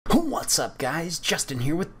What's up guys, Justin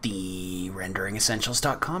here with the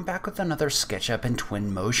RenderingEssentials.com, back with another SketchUp and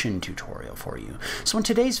Twinmotion tutorial for you. So in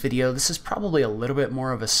today's video, this is probably a little bit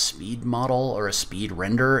more of a speed model or a speed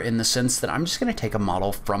render, in the sense that I'm just going to take a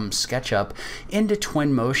model from SketchUp into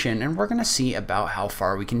Twinmotion and we're going to see about how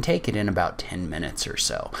far we can take it in about 10 minutes or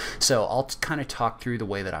so. So I'll kind of talk through the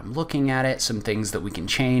way that I'm looking at it, some things that we can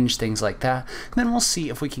change, things like that, and then we'll see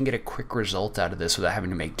if we can get a quick result out of this without having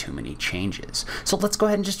to make too many changes. So let's go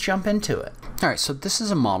ahead and just jump into it. Alright, so this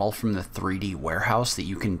is a model from the 3D warehouse that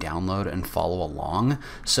you can download and follow along.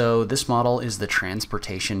 So this model is the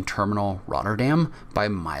Transportation Terminal Rotterdam by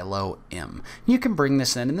Milo M. You can bring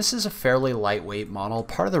this in, and this is a fairly lightweight model.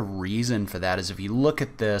 Part of the reason for that is if you look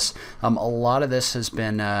at this, a lot of this has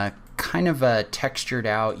been kind of textured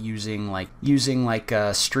out using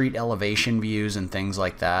street elevation views and things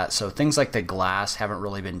like that. So things like the glass haven't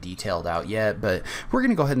really been detailed out yet, but we're going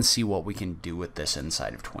to go ahead and see what we can do with this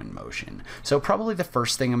inside of Twinmotion. So probably the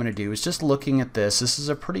first thing I'm going to do is just looking at this. This is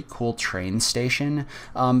a pretty cool train station,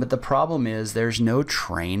 but the problem is there's no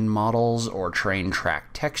train models or train track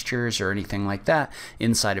textures or anything like that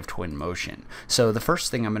inside of Twinmotion. So the first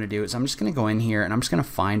thing I'm going to do is I'm just going to go in here and I'm just going to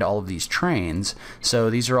find all of these trains. So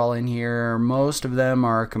these are all in here. Most of them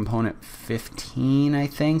are component 15, I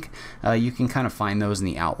think. You can kind of find those in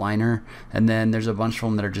the outliner, and then there's a bunch of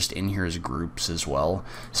them that are just in here as groups as well.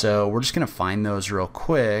 So we're just going to find those real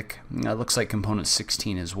quick. It looks like component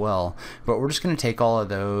 16 as well, but we're just going to take all of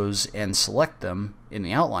those and select them in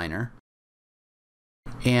the outliner,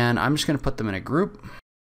 and I'm just going to put them in a group.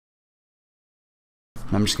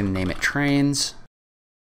 I'm just going to name it trains.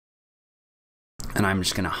 And I'm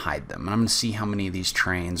just going to hide them. And I'm going to see how many of these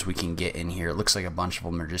trains we can get in here. It looks like a bunch of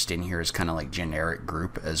them are just in here as kind of like generic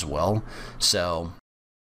group as well. So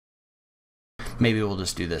maybe we'll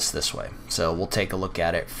just do this way. So we'll take a look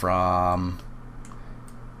at it from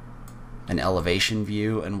an elevation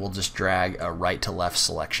view, and we'll just drag a right to left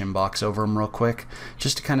selection box over them real quick,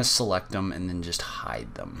 just to kind of select them and then just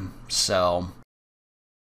hide them. So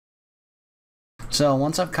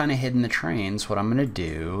once I've kind of hidden the trains, what I'm going to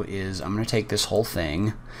do is I'm going to take this whole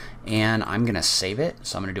thing and I'm going to save it.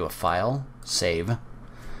 So I'm going to do a file, save,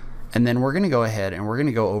 and then we're going to go ahead and we're going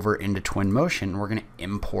to go over into Twinmotion and we're going to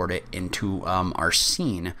import it into our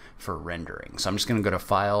scene for rendering. So I'm just going to go to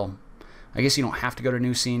file. I guess you don't have to go to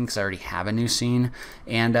new scene because I already have a new scene,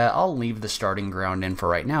 and I'll leave the starting ground in for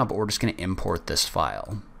right now, but we're just going to import this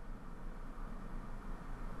file.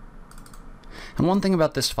 And one thing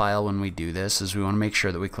about this file when we do this is we want to make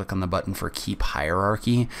sure that we click on the button for Keep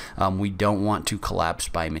Hierarchy. We don't want to collapse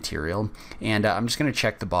by material. And I'm just going to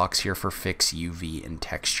check the box here for Fix UV and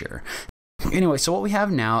Texture. Anyway, so what we have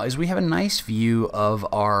now is we have a nice view of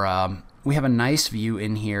our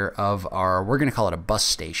in here of our, we're going to call it a bus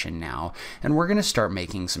station now, and we're going to start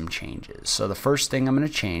making some changes. So the first thing I'm going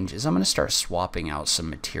to change is I'm going to start swapping out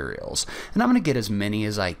some materials, and I'm going to get as many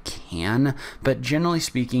as I can, but generally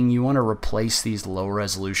speaking, you want to replace these low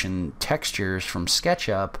resolution textures from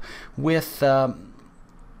SketchUp with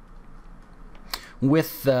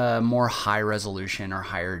more high resolution or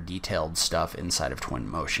higher detailed stuff inside of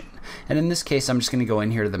Twinmotion. And in this case, I'm just going to go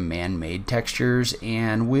in here to the man-made textures,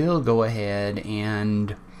 and we'll go ahead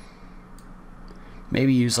and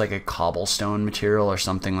maybe use like a cobblestone material or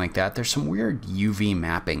something like that. There's some weird UV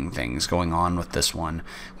mapping things going on with this one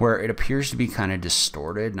where it appears to be kind of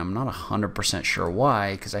distorted, and I'm not 100% sure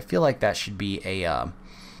why, because I feel like that should be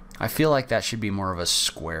more of a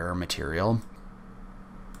square material.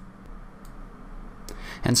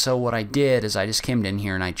 And so what I did is I just came in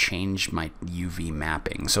here and I changed my UV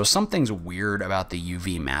mapping. So something's weird about the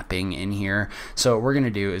UV mapping in here. So what we're going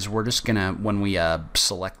to do is we're just going to, when we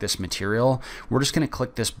select this material, we're just going to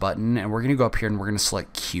click this button and we're going to go up here and we're going to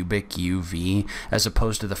select Cubic UV as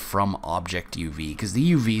opposed to the From Object UV, because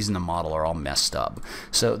the UVs in the model are all messed up.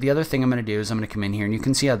 So the other thing I'm going to do is I'm going to come in here and you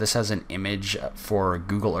can see how this has an image for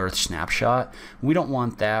Google Earth snapshot. We don't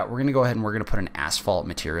want that. We're going to go ahead and we're going to put an asphalt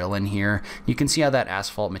material in here. You can see how that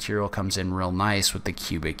asphalt material comes in real nice with the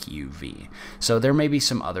cubic UV. So there may be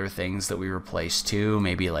some other things that we replace too,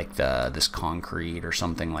 maybe like this concrete or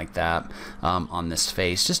something like that on this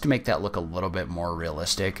face, just to make that look a little bit more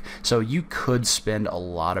realistic. So you could spend a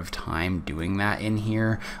lot of time doing that in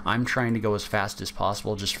here. I'm trying to go as fast as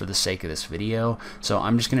possible just for the sake of this video. So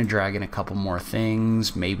I'm just going to drag in a couple more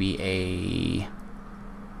things, maybe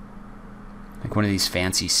like one of these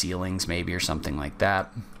fancy ceilings maybe, or something like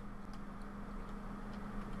that.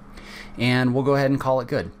 And we'll go ahead and call it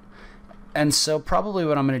good. And so probably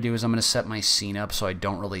what I'm going to do is I'm going to set my scene up so I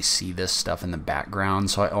don't really see this stuff in the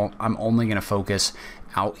background. So I'm only going to focus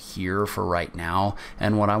out here for right now.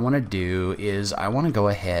 And what I want to do is I want to go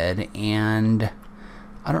ahead and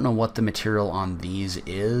I don't know what the material on these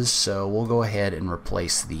is, so we'll go ahead and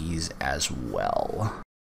replace these as well.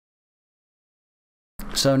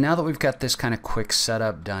 So now that we've got this kind of quick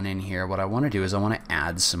setup done in here, what I want to do is I want to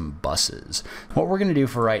add some buses. What we're going to do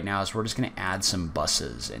for right now is we're just going to add some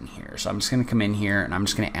buses in here. So I'm just going to come in here and I'm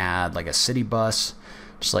just going to add like a city bus,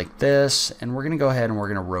 just like this, and we're going to go ahead and we're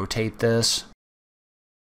going to rotate this.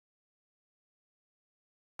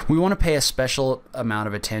 We want to pay a special amount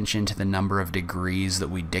of attention to the number of degrees that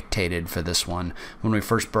we dictated for this one. When we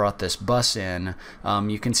first brought this bus in,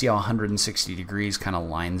 you can see how 160 degrees kind of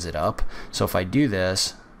lines it up. So if I do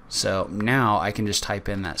this, so now I can just type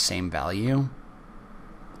in that same value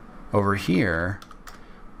over here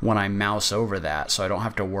when I mouse over that, so I don't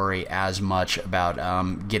have to worry as much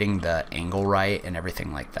about getting the angle right and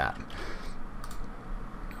everything like that.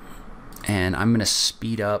 And I'm going to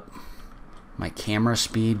speed up my camera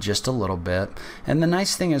speed just a little bit. And the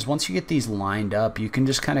nice thing is once you get these lined up, you can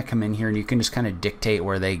just kind of come in here and you can just kind of dictate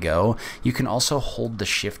where they go. You can also hold the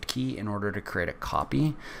shift key in order to create a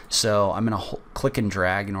copy. So I'm going to click and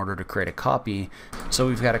drag in order to create a copy. So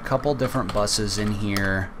we've got a couple different buses in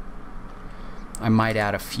here. I might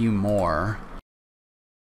add a few more.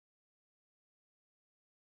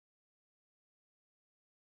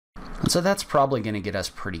 And so that's probably going to get us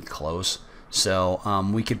pretty close. So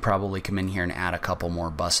we could probably come in here and add a couple more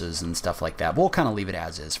buses and stuff like that. But we'll kind of leave it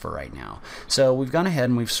as is for right now. So we've gone ahead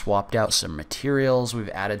and we've swapped out some materials. We've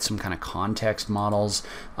added some kind of context models.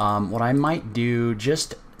 What I might do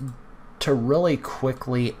just to really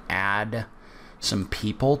quickly add some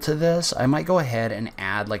people to this, I might go ahead and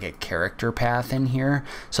add like a character path in here.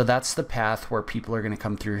 So that's the path where people are going to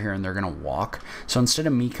come through here and they're going to walk. So instead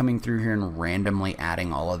of me coming through here and randomly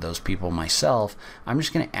adding all of those people myself, I'm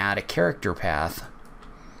just going to add a character path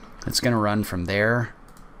that's going to run from there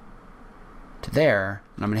to there,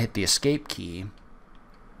 and I'm going to hit the escape key.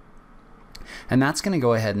 And that's going to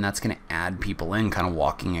go ahead and that's going to add people in kind of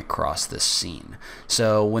walking across this scene.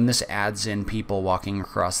 So when this adds in people walking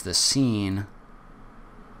across this scene,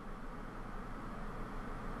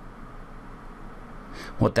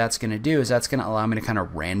 what that's going to do is that's going to allow me to kind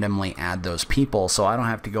of randomly add those people so I don't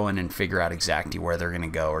have to go in and figure out exactly where they're going to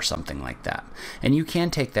go or something like that. And you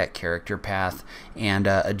can take that character path and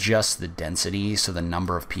adjust the density, so the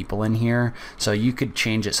number of people in here. So you could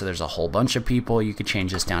change it so there's a whole bunch of people. You could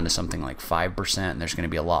change this down to something like 5% and there's going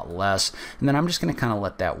to be a lot less. And then I'm just going to kind of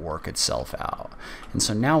let that work itself out. And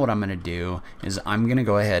so now what I'm going to do is I'm going to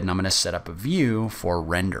go ahead and I'm going to set up a view for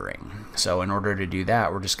rendering. So in order to do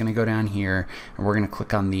that, we're just going to go down here and we're going to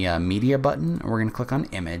click on the media button, and we're going to click on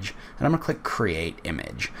image, and I'm going to click create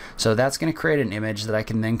image. So that's going to create an image that I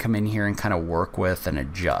can then come in here and kind of work with and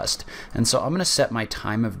adjust. And so I'm going to set my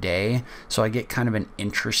time of day so I get kind of an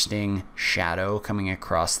interesting shadow coming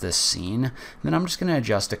across this scene. And then I'm just going to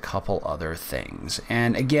adjust a couple other things.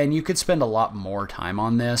 And again, you could spend a lot more time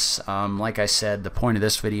on this. Like I said, the point of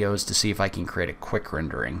this video is to see if I can create a quick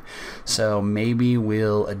rendering. So maybe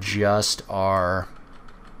we'll adjust our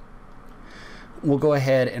we'll go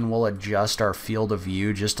ahead and we'll adjust our field of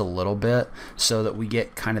view just a little bit so that we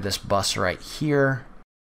get kind of this bus right here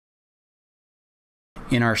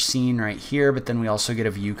in our scene right here, but then we also get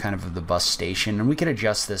a view kind of the bus station, and we could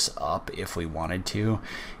adjust this up if we wanted to.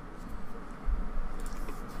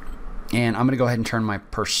 And I'm going to go ahead and turn my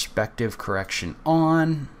perspective correction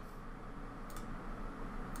on.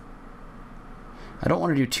 I don't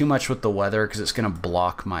want to do too much with the weather because it's going to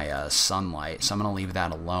block my sunlight, so I'm going to leave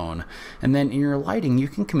that alone. And then in your lighting, you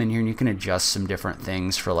can come in here and you can adjust some different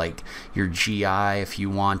things for like your GI. If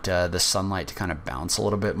you want the sunlight to kind of bounce a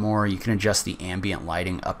little bit more, you can adjust the ambient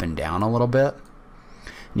lighting up and down a little bit.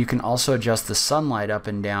 You can also adjust the sunlight up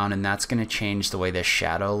and down, and that's going to change the way this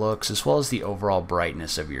shadow looks as well as the overall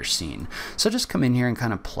brightness of your scene. So just come in here and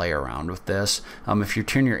kind of play around with this. If you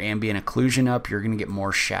turn your ambient occlusion up, you're going to get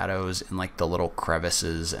more shadows in like the little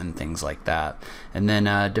crevices and things like that. And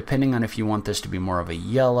then depending on if you want this to be more of a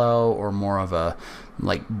yellow or more of a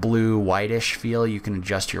like blue whitish feel, you can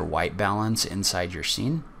adjust your white balance inside your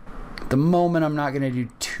scene. At the moment, I'm not going to do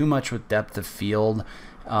too much with depth of field.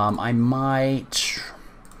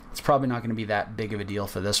 It's probably not going to be that big of a deal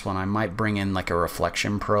for this one. I might bring in like a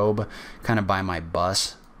reflection probe kind of by my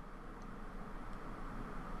bus,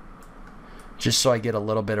 just so I get a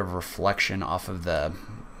little bit of reflection off of the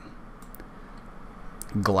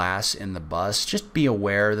glass in the bus. Just be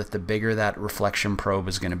aware that the bigger that reflection probe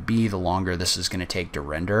is going to be, the longer this is going to take to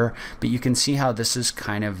render. But you can see how this is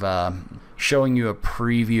kind of showing you a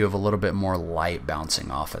preview of a little bit more light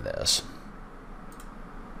bouncing off of this.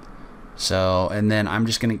 So, and then I'm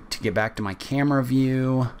just going to get back to my camera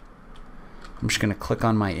view. I'm just going to click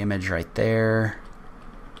on my image right there.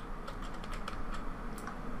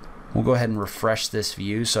 We'll go ahead and refresh this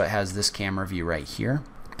view so it has this camera view right here.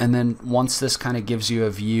 And then once this kind of gives you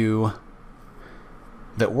a view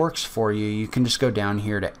that works for you, you can just go down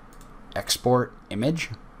here to export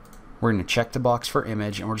image. We're going to check the box for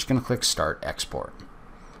image and we're just going to click start export.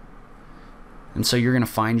 And so you're going to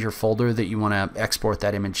find your folder that you want to export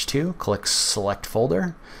that image to, click select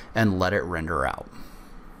folder and let it render out.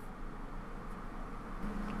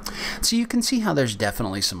 So you can see how there's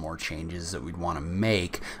definitely some more changes that we'd want to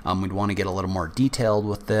make. We'd want to get a little more detailed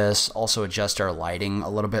with this, also adjust our lighting a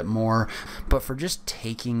little bit more. But for just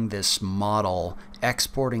taking this model,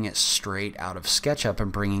 exporting it straight out of SketchUp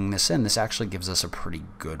and bringing this in, this actually gives us a pretty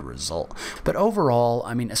good result. But overall,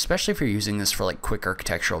 I mean, especially if you're using this for like quick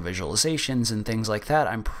architectural visualizations and things like that,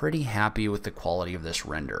 I'm pretty happy with the quality of this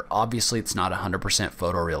render. Obviously, it's not 100%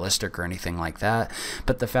 photorealistic or anything like that,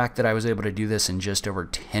 but the fact that I was able to do this in just over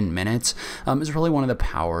 10 minutes is really one of the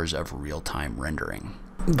powers of real-time rendering.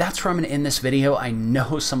 That's where I'm going to end this video. I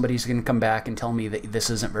know somebody's going to come back and tell me that this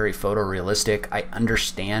isn't very photorealistic. I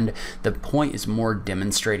understand. The point is more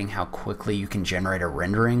demonstrating how quickly you can generate a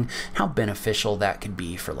rendering, how beneficial that could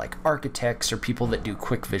be for like architects or people that do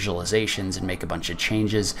quick visualizations and make a bunch of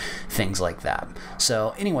changes, things like that.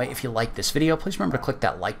 So anyway, if you like this video, please remember to click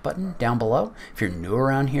that like button down below. If you're new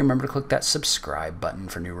around here, remember to click that subscribe button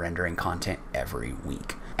for new rendering content every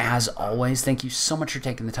week. As always, thank you so much for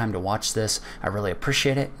taking the time to watch this. I really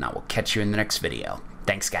appreciate it, and I will catch you in the next video.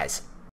 Thanks, guys.